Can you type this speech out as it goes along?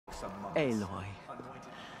Aloy,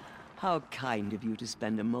 how kind of you to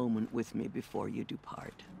spend a moment with me before you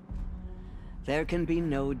depart. There can be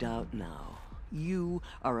no doubt now. You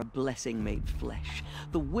are a blessing made flesh,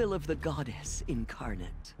 the will of the goddess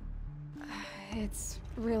incarnate. It's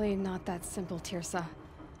really not that simple, Tirsa.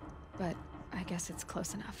 But I guess it's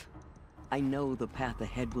close enough. I know the path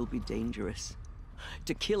ahead will be dangerous.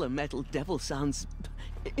 To kill a metal devil sounds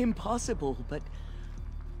impossible, but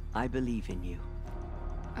I believe in you.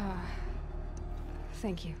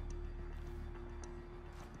 Thank you.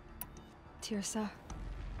 Tirsa,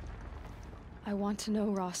 I want to know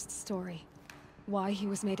Rost's story. Why he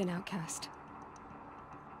was made an outcast.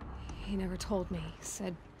 He never told me,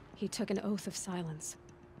 said he took an oath of silence.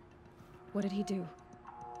 What did he do?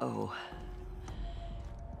 Oh.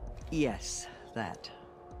 Yes, that.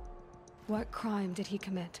 What crime did he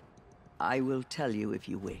commit? I will tell you if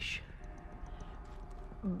you wish.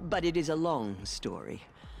 But it is a long story.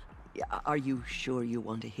 Are you sure you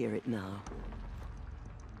want to hear it now?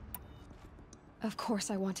 Of course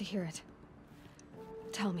I want to hear it.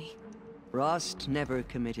 Tell me. Rost never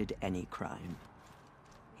committed any crime.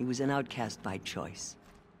 He was an outcast by choice.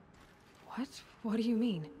 What? What do you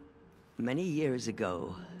mean? Many years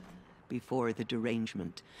ago, before the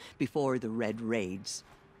derangement, before the Red Raids,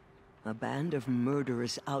 a band of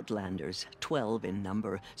murderous outlanders, 12 in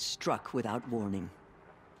number, struck without warning.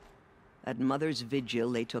 At Mother's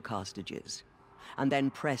Vigil, they took hostages, and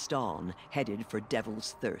then pressed on, headed for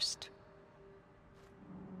Devil's Thirst.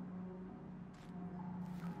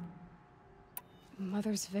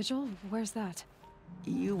 Mother's Vigil? Where's that?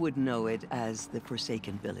 You would know it as the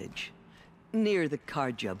Forsaken Village, near the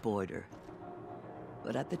Karja border.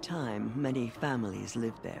 But at the time, many families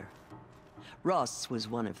lived there. Rost's was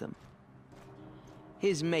one of them.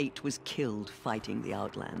 His mate was killed fighting the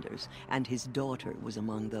Outlanders, and his daughter was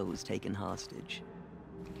among those taken hostage.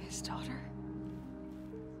 His daughter?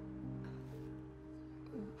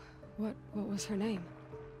 What was her name?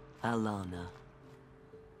 Alana.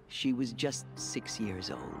 She was just 6 years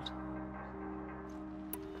old.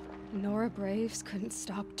 Nora Braves couldn't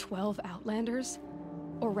stop 12 Outlanders?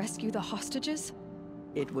 Or rescue the hostages?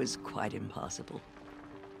 It was quite impossible.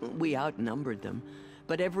 We outnumbered them,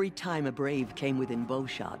 but every time a Brave came within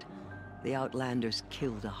bowshot, the Outlanders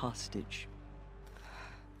killed a hostage.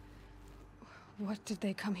 What did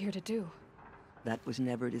they come here to do? That was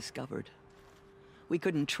never discovered. We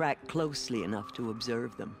couldn't track closely enough to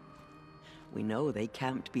observe them. We know they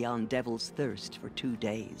camped beyond Devil's Thirst for 2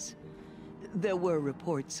 days. There were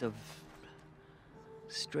reports of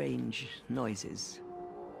strange noises.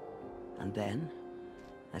 And then,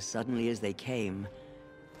 as suddenly as they came,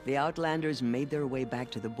 the Outlanders made their way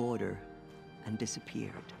back to the border and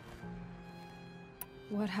disappeared.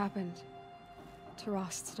 What happened to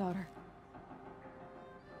Rost's daughter?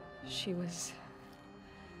 She was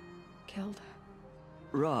killed?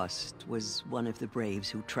 Rost was one of the Braves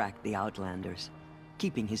who tracked the Outlanders,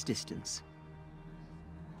 keeping his distance.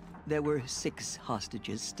 There were 6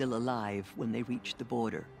 hostages still alive when they reached the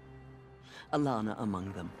border, Alana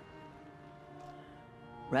among them.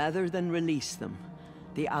 Rather than release them,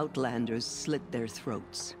 the Outlanders slit their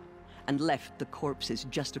throats and left the corpses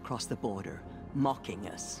just across the border, mocking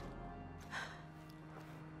us.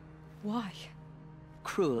 Why?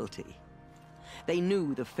 Cruelty. They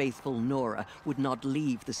knew the faithful Nora would not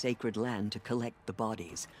leave the sacred land to collect the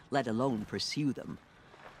bodies, let alone pursue them.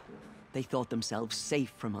 They thought themselves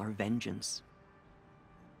safe from our vengeance.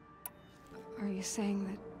 Are you saying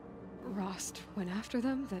that Rost went after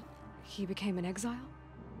them? That he became an exile?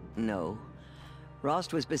 No.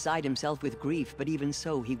 Rost was beside himself with grief, but even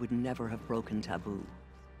so, he would never have broken taboo.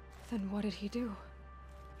 Then what did he do?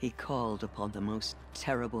 He called upon the most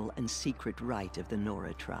terrible and secret rite of the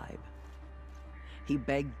Nora tribe. He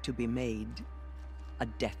begged to be made a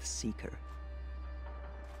Death Seeker.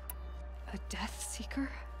 A Death Seeker?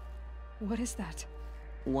 What is that?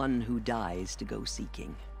 One who dies to go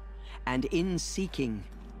seeking, and in seeking,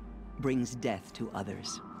 brings death to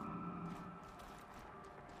others.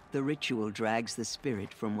 The ritual drags the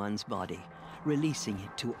spirit from one's body, releasing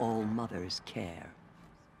it to All Mother's care.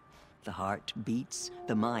 The heart beats,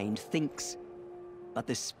 the mind thinks, but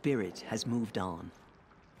the spirit has moved on.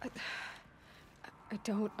 I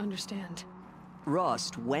don't understand.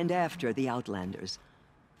 Rost went after the Outlanders,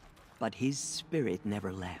 but his spirit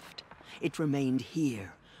never left. It remained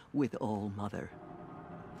here with All Mother.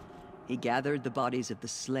 He gathered the bodies of the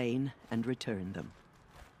slain and returned them.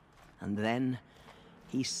 And then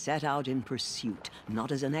he set out in pursuit,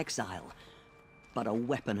 not as an exile, but a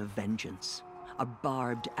weapon of vengeance. A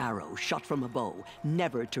barbed arrow shot from a bow,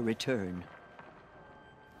 never to return.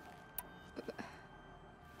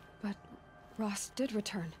 Rost did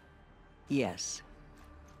return. Yes.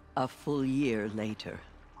 A full year later.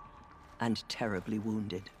 And terribly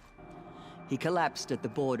wounded. He collapsed at the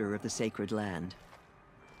border of the sacred land.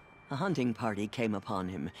 A hunting party came upon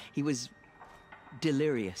him. He was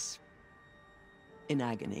delirious. In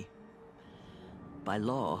agony. By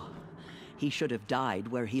law, he should have died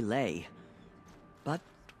where he lay. But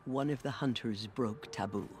one of the hunters broke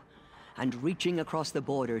taboo, and reaching across the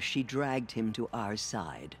border, she dragged him to our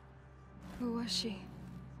side. Who was she?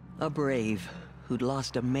 A brave who'd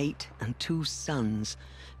lost a mate and 2 sons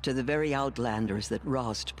to the very outlanders that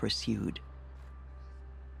Rost pursued.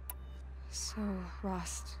 So,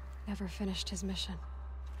 Rost never finished his mission.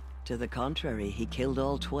 To the contrary, he killed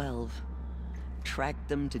all 12. Tracked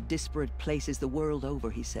them to disparate places the world over,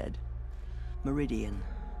 he said. Meridian,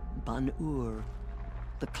 Ban-Ur,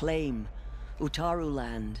 the Claim, Utaru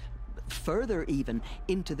Land, further even,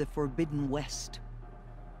 into the Forbidden West.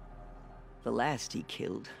 The last he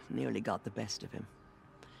killed nearly got the best of him.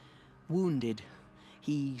 Wounded,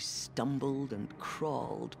 he stumbled and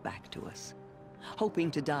crawled back to us, hoping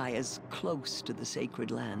to die as close to the sacred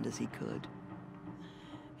land as he could.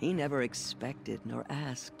 He never expected nor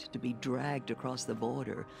asked to be dragged across the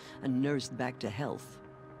border and nursed back to health.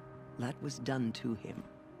 That was done to him,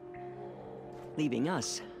 leaving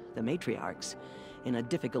us, the matriarchs, in a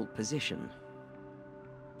difficult position.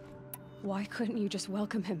 Why couldn't you just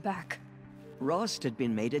welcome him back? Rost had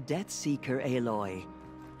been made a Death Seeker, Aloy.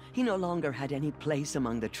 He no longer had any place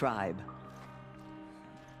among the tribe.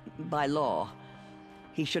 By law,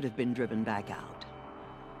 he should have been driven back out.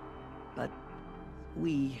 But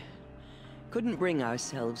we couldn't bring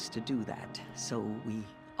ourselves to do that, so we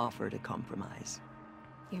offered a compromise.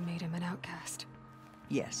 You made him an outcast.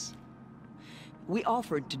 Yes. We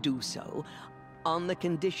offered to do so on the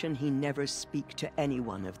condition he never speak to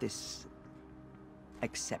anyone of this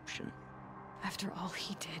exception. After all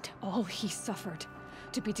he did, all he suffered,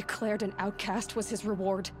 to be declared an outcast was his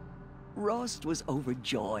reward. Rost was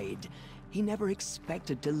overjoyed. He never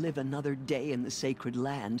expected to live another day in the sacred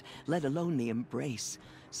land, let alone the embrace,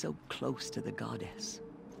 so close to the goddess.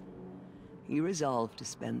 He resolved to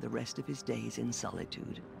spend the rest of his days in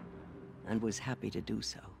solitude, and was happy to do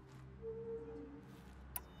so.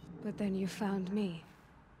 But then you found me,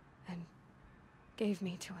 and gave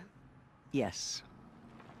me to him. Yes.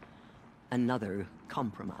 Another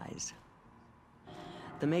compromise.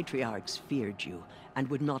 The matriarchs feared you, and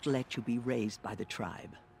would not let you be raised by the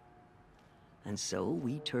tribe. And so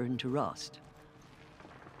we turned to Rost.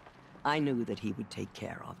 I knew that he would take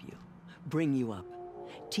care of you, bring you up,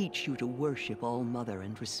 teach you to worship All-Mother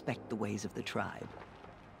and respect the ways of the tribe.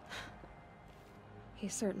 He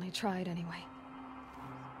certainly tried anyway.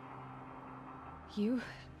 You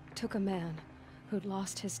took a man who'd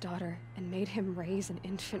lost his daughter and made him raise an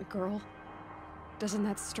infant girl? Doesn't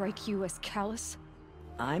that strike you as callous?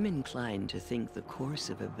 I'm inclined to think the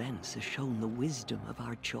course of events has shown the wisdom of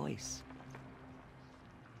our choice.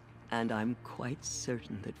 And I'm quite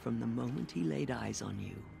certain that from the moment he laid eyes on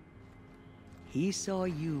you, he saw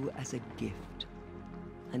you as a gift,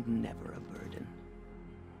 and never a burden.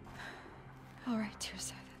 All right,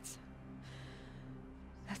 Tirsa,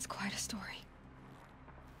 that's quite a story.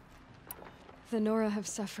 The Nora have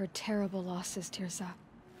suffered terrible losses, Tirsa.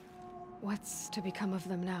 What's to become of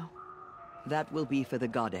them now? That will be for the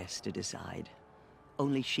goddess to decide.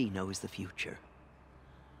 Only she knows the future.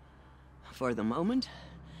 For the moment,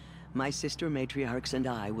 my sister matriarchs and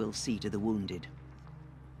I will see to the wounded.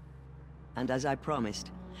 And as I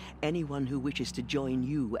promised, anyone who wishes to join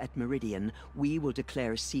you at Meridian, we will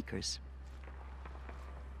declare seekers.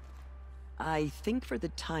 I think for the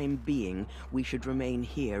time being, we should remain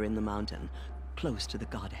here in the mountain, close to the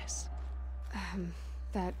goddess.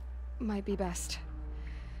 That might be best.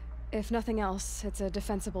 If nothing else, it's a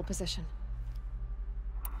defensible position.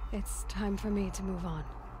 It's time for me to move on.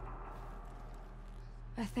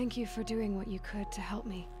 I thank you for doing what you could to help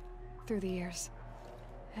me through the years,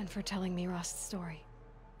 and for telling me Rost's story.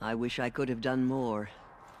 I wish I could have done more,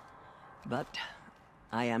 but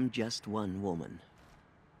I am just one woman.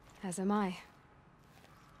 As am I.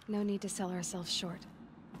 No need to sell ourselves short.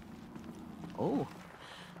 Oh,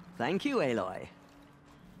 thank you, Aloy.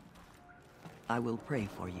 I will pray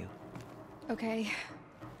for you. Okay,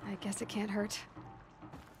 I guess it can't hurt.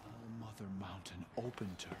 All Mother Mountain open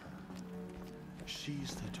to her.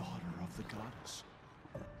 She's the daughter of the goddess.